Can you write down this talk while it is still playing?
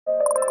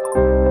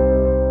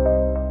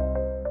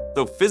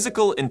So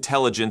physical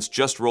intelligence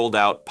just rolled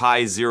out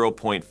Pi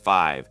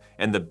 0.5,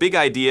 and the big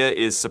idea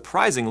is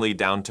surprisingly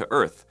down to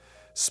earth.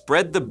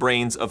 Spread the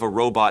brains of a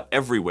robot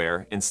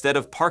everywhere instead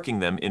of parking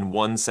them in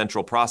one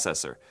central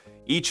processor.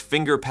 Each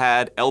finger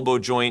pad, elbow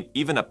joint,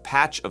 even a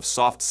patch of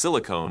soft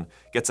silicone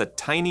gets a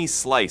tiny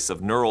slice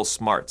of neural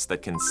smarts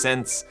that can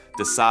sense,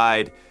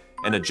 decide,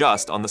 and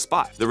adjust on the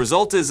spot. The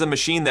result is a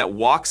machine that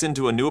walks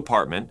into a new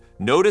apartment,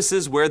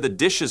 notices where the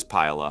dishes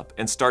pile up,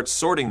 and starts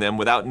sorting them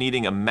without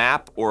needing a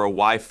map or a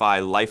Wi-Fi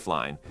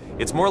lifeline.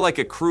 It's more like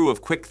a crew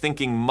of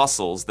quick-thinking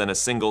muscles than a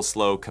single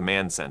slow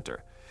command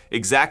center.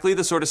 Exactly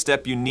the sort of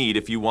step you need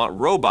if you want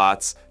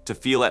robots to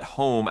feel at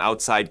home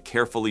outside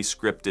carefully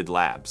scripted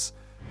labs.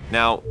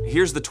 Now,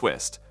 here's the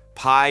twist.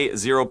 Pi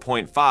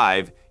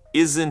 0.5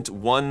 isn't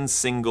one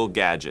single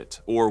gadget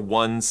or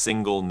one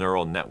single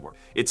neural network.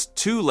 It's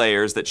two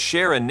layers that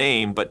share a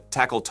name but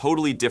tackle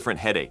totally different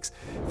headaches.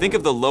 Think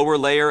of the lower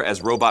layer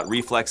as robot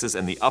reflexes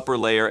and the upper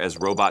layer as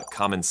robot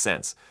common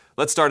sense.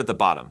 Let's start at the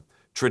bottom.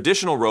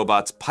 Traditional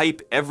robots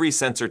pipe every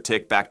sensor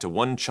tick back to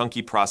one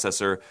chunky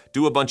processor,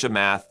 do a bunch of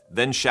math,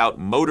 then shout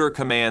motor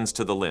commands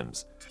to the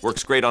limbs.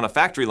 Works great on a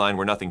factory line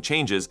where nothing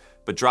changes,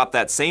 but drop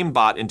that same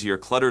bot into your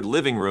cluttered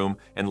living room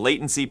and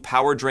latency,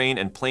 power drain,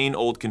 and plain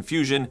old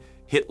confusion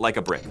hit like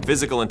a brick.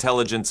 Physical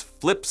intelligence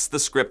flips the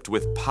script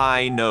with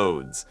Pi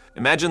nodes.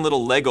 Imagine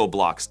little Lego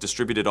blocks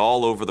distributed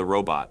all over the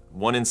robot,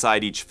 one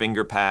inside each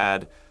finger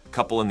pad, a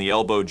couple in the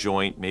elbow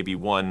joint, maybe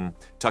one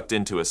tucked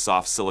into a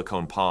soft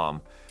silicone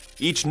palm.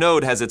 Each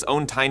node has its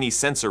own tiny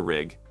sensor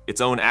rig,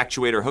 its own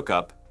actuator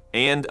hookup,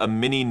 and a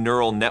mini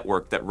neural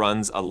network that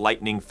runs a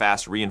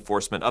lightning-fast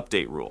reinforcement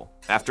update rule.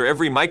 After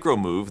every micro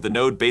move, the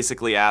node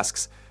basically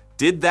asks,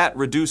 did that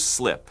reduce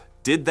slip?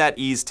 Did that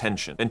ease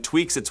tension? And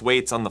tweaks its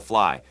weights on the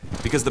fly.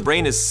 Because the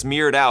brain is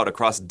smeared out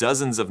across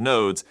dozens of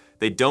nodes,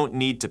 they don't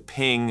need to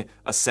ping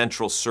a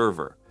central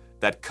server.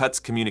 That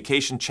cuts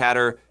communication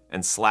chatter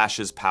and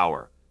slashes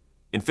power.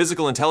 In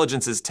Physical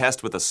Intelligence's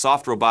test with a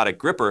soft robotic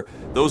gripper,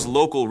 those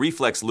local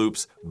reflex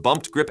loops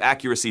bumped grip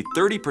accuracy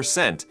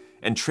 30%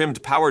 and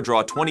trimmed power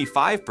draw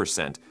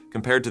 25%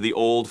 compared to the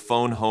old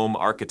phone home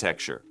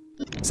architecture.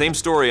 Same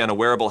story on a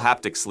wearable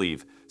haptic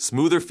sleeve.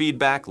 Smoother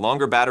feedback,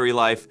 longer battery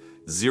life,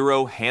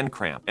 zero hand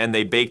cramp. And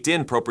they baked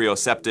in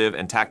proprioceptive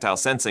and tactile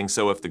sensing,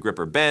 so if the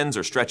gripper bends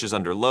or stretches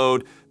under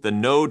load, the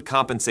node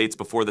compensates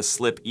before the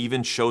slip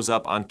even shows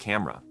up on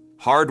camera.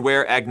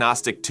 Hardware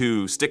agnostic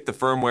too. Stick the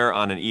firmware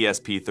on an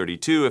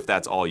ESP32 if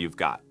that's all you've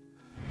got.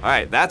 All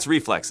right, that's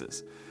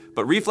reflexes.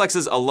 But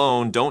reflexes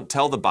alone don't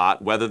tell the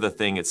bot whether the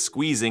thing it's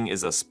squeezing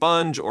is a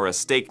sponge or a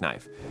steak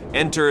knife.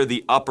 Enter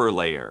the upper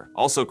layer,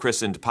 also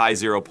christened Pi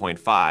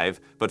 0.5,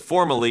 but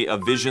formally a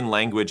Vision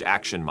Language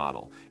Action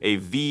Model, a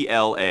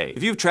VLA.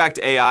 If you've tracked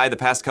AI the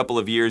past couple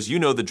of years, you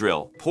know the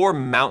drill. Pour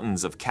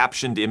mountains of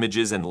captioned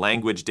images and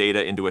language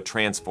data into a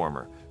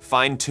transformer.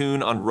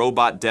 Fine-tune on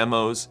robot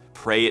demos,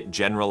 pray it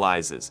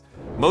generalizes.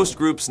 Most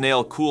groups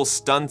nail cool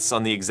stunts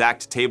on the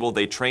exact table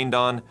they trained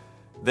on,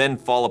 then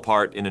fall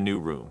apart in a new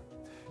room.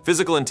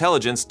 Physical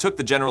Intelligence took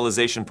the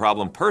generalization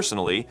problem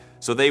personally,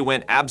 so they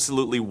went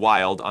absolutely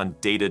wild on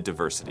data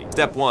diversity.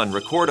 Step 1,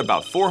 record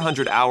about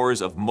 400 hours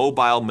of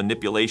mobile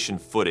manipulation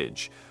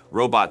footage.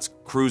 Robots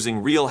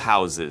cruising real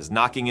houses,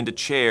 knocking into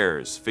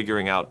chairs,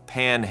 figuring out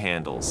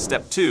panhandles.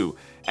 Step 2,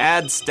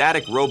 add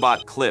static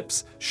robot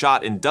clips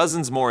shot in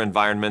dozens more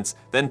environments,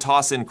 then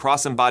toss in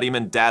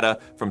cross-embodiment data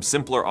from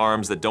simpler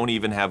arms that don't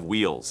even have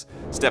wheels.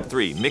 Step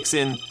 3, mix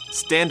in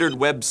standard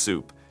web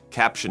soup,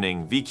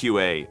 captioning,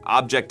 VQA,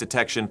 object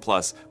detection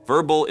plus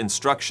verbal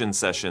instruction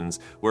sessions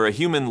where a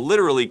human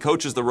literally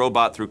coaches the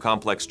robot through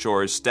complex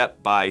chores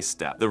step by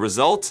step. The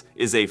result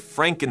is a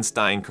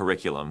Frankenstein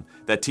curriculum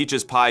that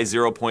teaches Pi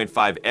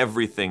 0.5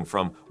 everything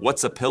from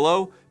what's a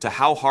pillow to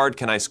how hard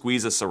can I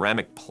squeeze a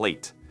ceramic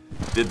plate.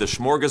 Did the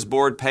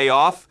smorgasbord pay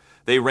off?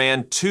 They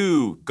ran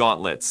 2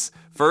 gauntlets.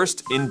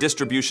 First, in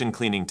distribution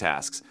cleaning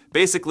tasks,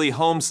 basically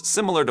homes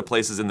similar to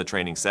places in the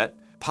training set.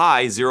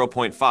 Pi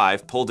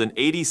 0.5 pulled an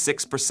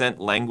 86%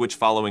 language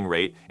following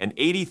rate and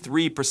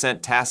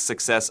 83% task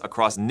success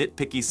across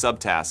nitpicky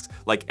subtasks,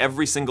 like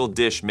every single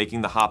dish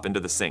making the hop into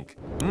the sink.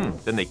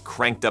 Then they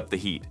cranked up the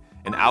heat.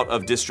 An out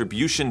of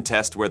distribution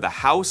test where the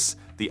house,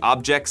 the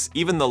objects,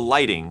 even the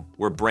lighting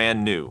were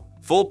brand new.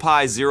 Full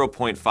Pi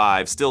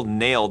 0.5 still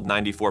nailed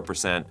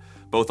 94%,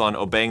 both on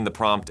obeying the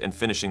prompt and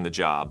finishing the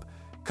job.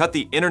 Cut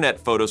the internet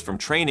photos from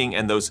training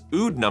and those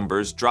OOD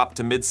numbers dropped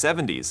to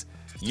mid-70s.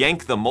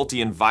 Yank the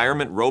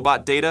multi-environment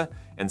robot data,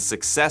 and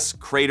success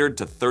cratered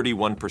to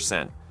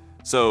 31%.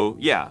 So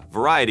yeah,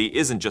 variety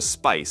isn't just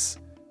spice,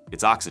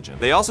 it's oxygen.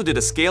 They also did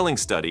a scaling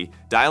study,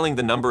 dialing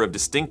the number of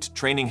distinct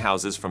training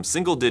houses from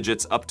single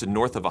digits up to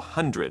north of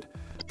 100.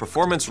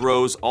 Performance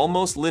rose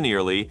almost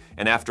linearly,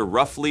 and after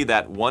roughly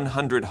that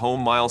 100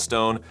 home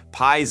milestone,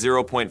 Pi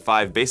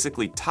 0.5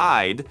 basically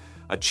tied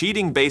a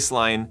cheating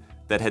baseline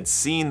that had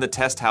seen the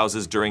test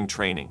houses during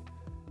training.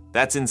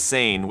 That's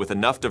insane. With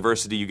enough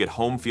diversity, you get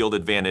home field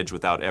advantage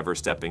without ever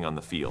stepping on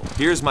the field.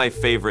 Here's my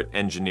favorite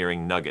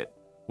engineering nugget.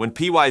 When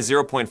PY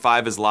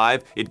 0.5 is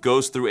live, it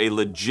goes through a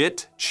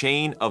legit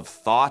chain of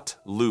thought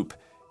loop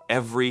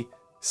every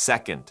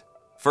second.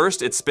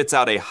 First, it spits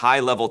out a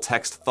high-level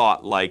text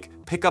thought like,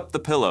 pick up the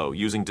pillow,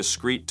 using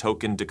discrete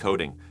token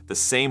decoding, the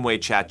same way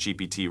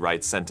ChatGPT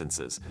writes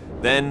sentences.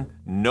 Then,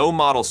 no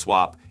model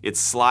swap, it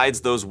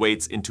slides those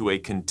weights into a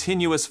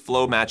continuous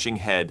flow-matching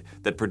head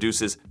that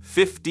produces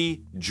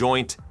 50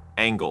 joint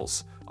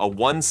angles, a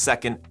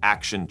 1-second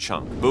action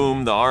chunk.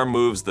 Boom, the arm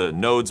moves, the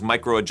nodes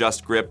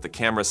micro-adjust grip, the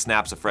camera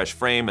snaps a fresh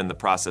frame, and the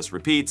process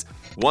repeats.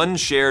 One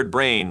shared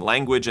brain,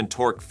 language and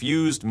torque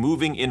fused,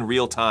 moving in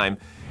real time.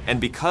 And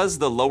because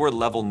the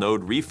lower-level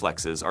node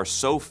reflexes are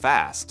so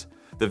fast,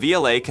 the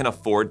VLA can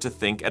afford to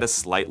think at a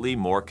slightly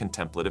more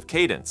contemplative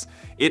cadence.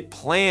 It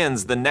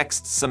plans the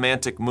next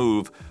semantic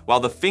move while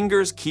the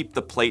fingers keep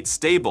the plate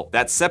stable.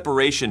 That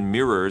separation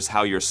mirrors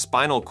how your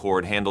spinal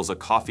cord handles a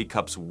coffee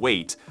cup's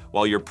weight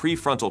while your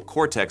prefrontal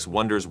cortex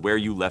wonders where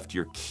you left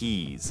your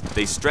keys.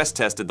 They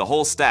stress-tested the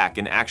whole stack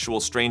in actual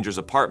strangers'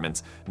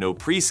 apartments. No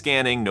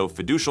pre-scanning, no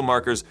fiducial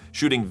markers,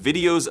 shooting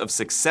videos of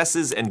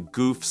successes and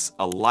goofs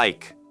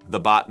alike. The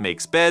bot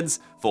makes beds,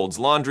 folds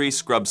laundry,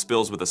 scrubs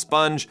spills with a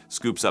sponge,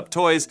 scoops up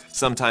toys.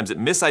 Sometimes it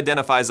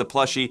misidentifies a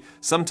plushie,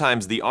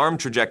 sometimes the arm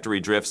trajectory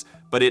drifts,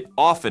 but it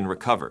often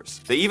recovers.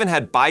 They even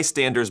had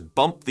bystanders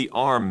bump the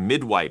arm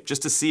mid-wipe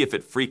just to see if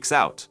it freaks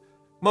out.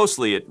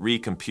 Mostly it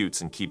recomputes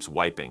and keeps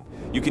wiping.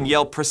 You can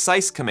yell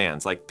precise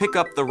commands like pick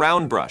up the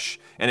round brush,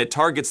 and it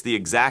targets the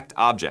exact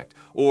object,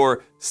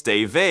 or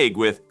stay vague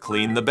with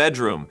clean the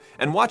bedroom,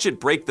 and watch it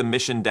break the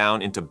mission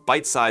down into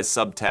bite-sized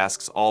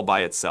subtasks all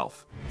by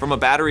itself. From a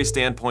battery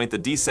standpoint, the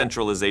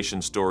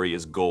decentralization story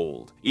is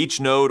gold.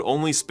 Each node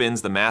only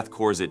spins the math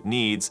cores it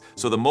needs,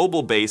 so the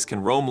mobile base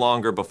can roam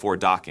longer before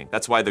docking.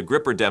 That's why the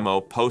Gripper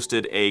demo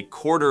posted a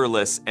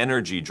quarterless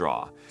energy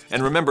draw.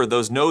 And remember,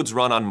 those nodes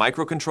run on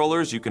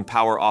microcontrollers. You can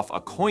power off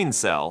a coin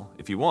cell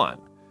if you want.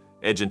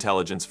 Edge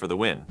intelligence for the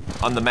win.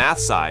 On the math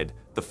side,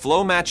 the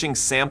flow matching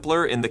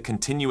sampler in the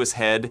continuous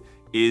head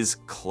is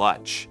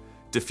clutch.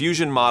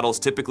 Diffusion models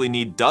typically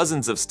need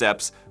dozens of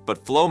steps,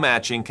 but flow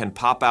matching can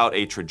pop out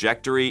a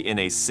trajectory in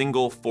a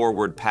single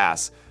forward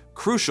pass,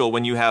 crucial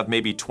when you have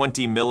maybe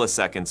 20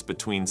 milliseconds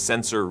between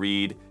sensor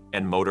read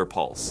and motor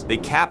pulse. They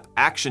cap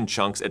action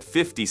chunks at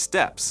 50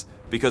 steps,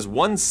 because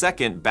 1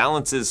 second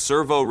balances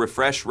servo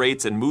refresh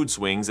rates and mood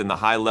swings in the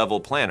high-level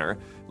planner,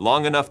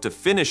 long enough to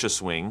finish a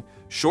swing,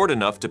 short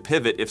enough to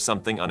pivot if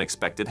something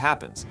unexpected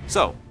happens.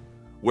 So,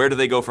 where do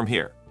they go from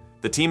here?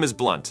 The team is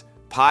blunt.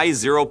 Pi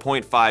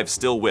 0.5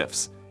 still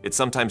whiffs. It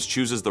sometimes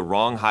chooses the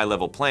wrong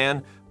high-level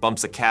plan,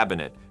 bumps a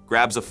cabinet,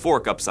 grabs a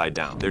fork upside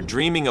down. They're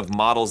dreaming of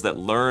models that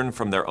learn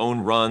from their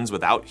own runs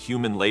without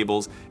human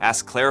labels,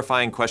 ask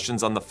clarifying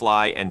questions on the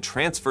fly, and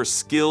transfer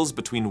skills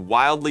between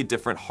wildly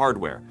different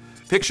hardware.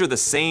 Picture the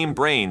same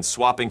brain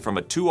swapping from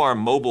a 2-arm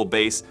mobile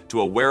base to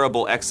a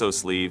wearable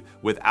exosleeve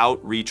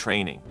without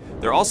retraining.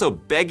 They're also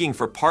begging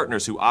for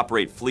partners who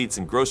operate fleets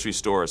in grocery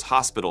stores,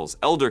 hospitals,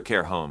 elder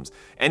care homes,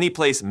 any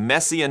place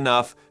messy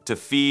enough to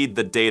feed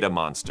the data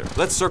monster.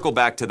 Let's circle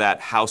back to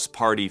that house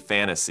party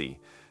fantasy.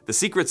 The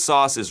secret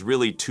sauce is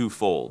really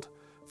twofold.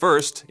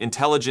 First,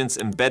 intelligence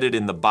embedded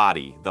in the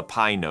body, the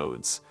Pi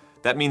nodes.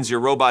 That means your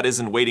robot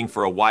isn't waiting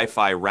for a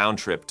Wi-Fi round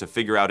trip to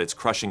figure out it's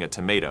crushing a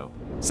tomato.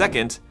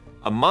 Second,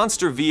 a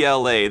monster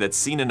VLA that's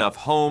seen enough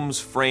homes,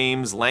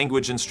 frames,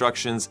 language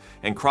instructions,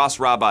 and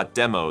cross-robot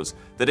demos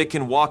that it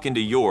can walk into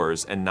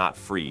yours and not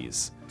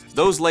freeze.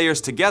 Those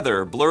layers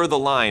together blur the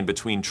line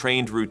between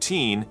trained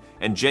routine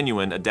and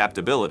genuine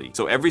adaptability.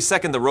 So every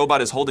second the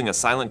robot is holding a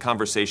silent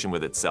conversation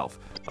with itself.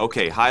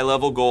 Okay,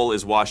 high-level goal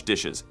is wash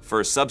dishes.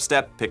 First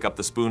sub-step, pick up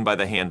the spoon by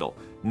the handle.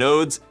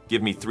 Nodes,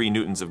 give me 3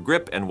 newtons of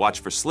grip and watch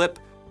for slip.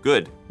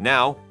 Good.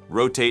 Now,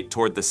 rotate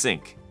toward the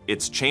sink.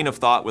 It's chain of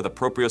thought with a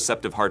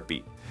proprioceptive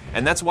heartbeat.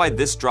 And that's why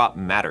this drop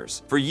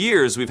matters. For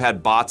years, we've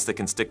had bots that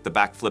can stick the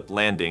backflip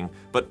landing,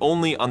 but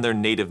only on their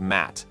native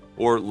mat,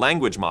 or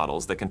language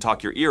models that can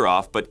talk your ear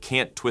off but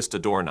can't twist a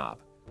doorknob.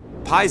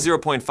 Pi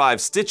 0.5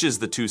 stitches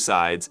the two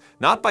sides,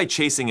 not by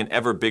chasing an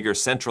ever bigger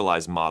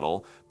centralized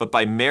model, but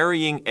by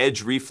marrying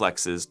edge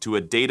reflexes to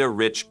a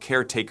data-rich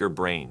caretaker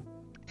brain.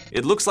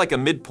 It looks like a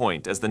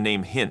midpoint, as the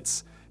name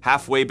hints,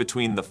 halfway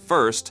between the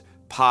first,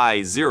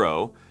 Pi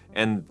 0,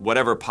 and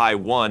whatever Pi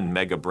 1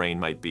 mega brain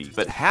might be.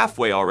 But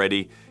halfway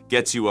already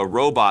gets you a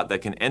robot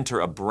that can enter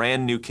a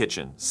brand new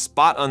kitchen,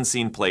 spot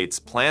unseen plates,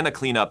 plan a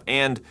cleanup,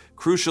 and,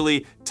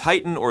 crucially,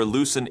 tighten or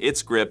loosen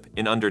its grip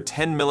in under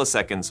 10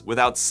 milliseconds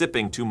without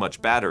sipping too much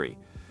battery.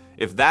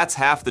 If that's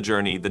half the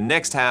journey, the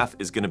next half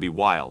is going to be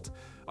wild.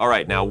 All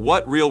right, now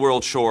what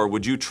real-world chore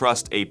would you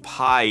trust a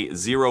Pi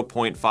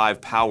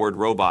 0.5 powered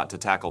robot to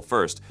tackle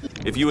first?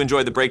 If you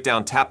enjoyed the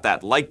breakdown, tap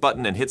that like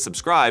button and hit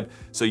subscribe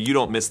so you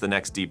don't miss the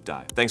next deep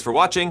dive. Thanks for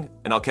watching,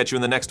 and I'll catch you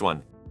in the next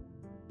one.